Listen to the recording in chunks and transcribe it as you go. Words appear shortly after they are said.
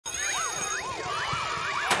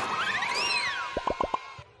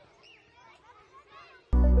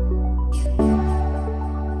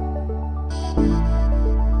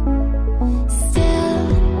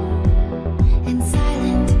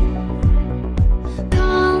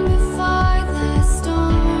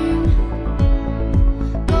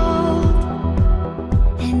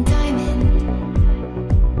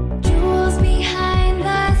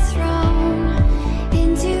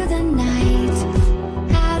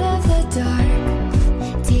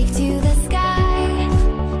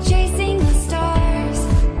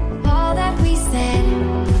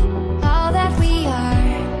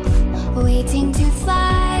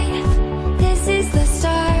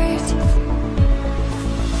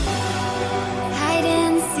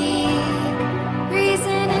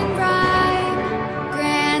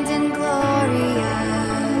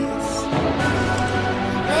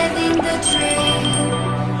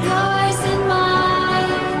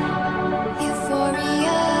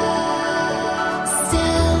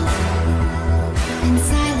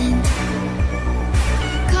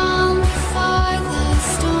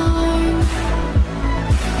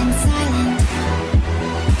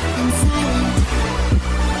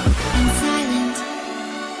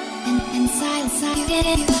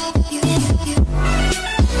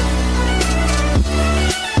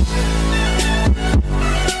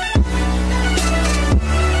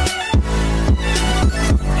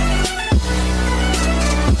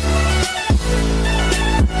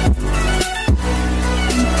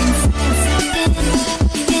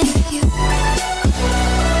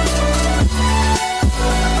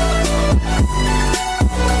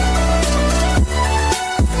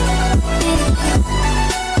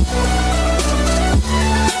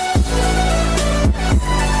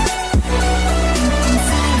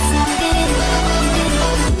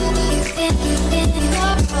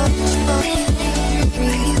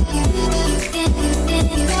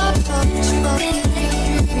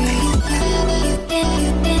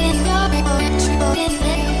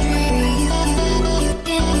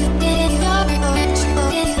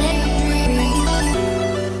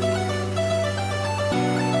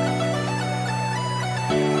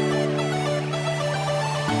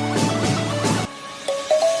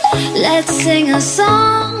Let's sing a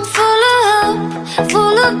song full of hope,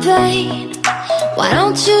 full of pain. Why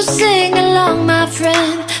don't you sing along, my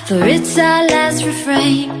friend? For it's our last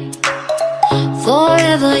refrain.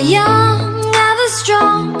 Forever young, ever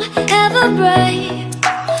strong, ever brave.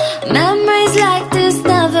 Memories like this